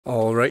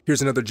All right,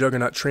 here's another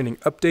Juggernaut training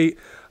update.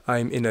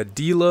 I'm in a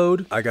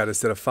deload. I got a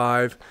set of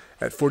 5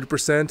 at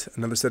 40%,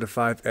 another set of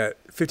 5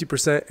 at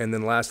 50%, and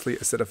then lastly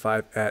a set of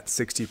 5 at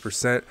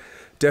 60%.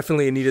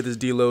 Definitely needed this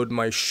deload.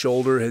 My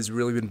shoulder has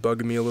really been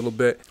bugging me a little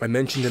bit. I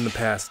mentioned in the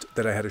past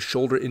that I had a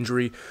shoulder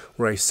injury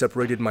where I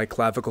separated my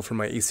clavicle from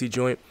my AC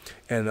joint,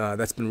 and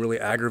that's been really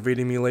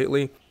aggravating me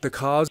lately. The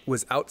cause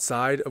was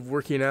outside of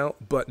working out,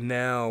 but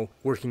now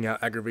working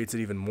out aggravates it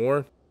even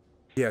more.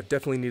 Yeah,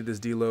 definitely needed this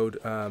deload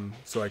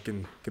so I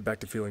can get back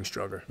to feeling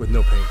stronger with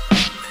no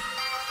pain.